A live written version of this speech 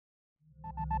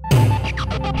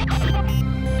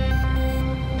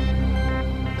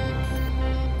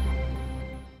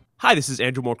Hi, this is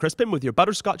Andrew Moore-Crispin with your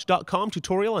Butterscotch.com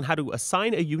tutorial on how to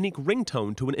assign a unique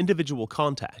ringtone to an individual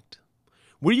contact.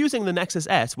 We're using the Nexus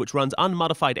S, which runs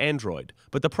unmodified Android,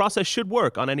 but the process should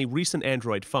work on any recent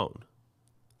Android phone.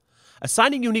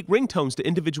 Assigning unique ringtones to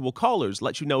individual callers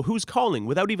lets you know who's calling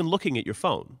without even looking at your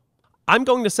phone. I'm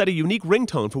going to set a unique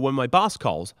ringtone for when my boss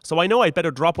calls, so I know I'd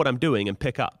better drop what I'm doing and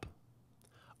pick up.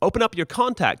 Open up your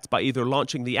contacts by either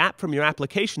launching the app from your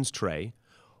Applications tray,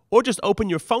 or just open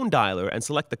your phone dialer and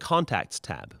select the Contacts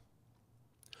tab.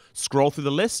 Scroll through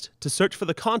the list to search for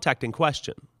the contact in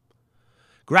question.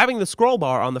 Grabbing the scroll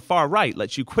bar on the far right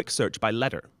lets you quick search by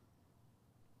letter.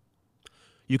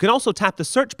 You can also tap the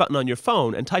search button on your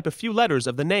phone and type a few letters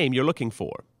of the name you're looking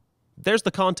for. There's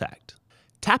the contact.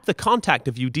 Tap the contact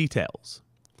to view details.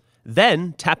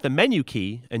 Then tap the menu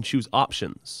key and choose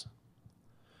Options.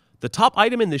 The top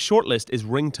item in the shortlist is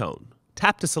Ringtone.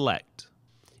 Tap to select.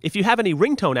 If you have any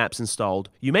ringtone apps installed,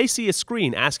 you may see a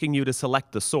screen asking you to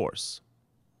select the source.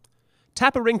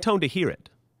 Tap a ringtone to hear it.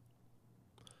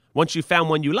 Once you've found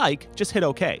one you like, just hit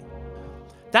OK.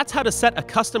 That's how to set a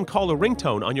custom caller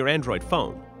ringtone on your Android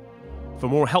phone. For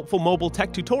more helpful mobile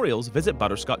tech tutorials, visit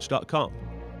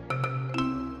Butterscotch.com.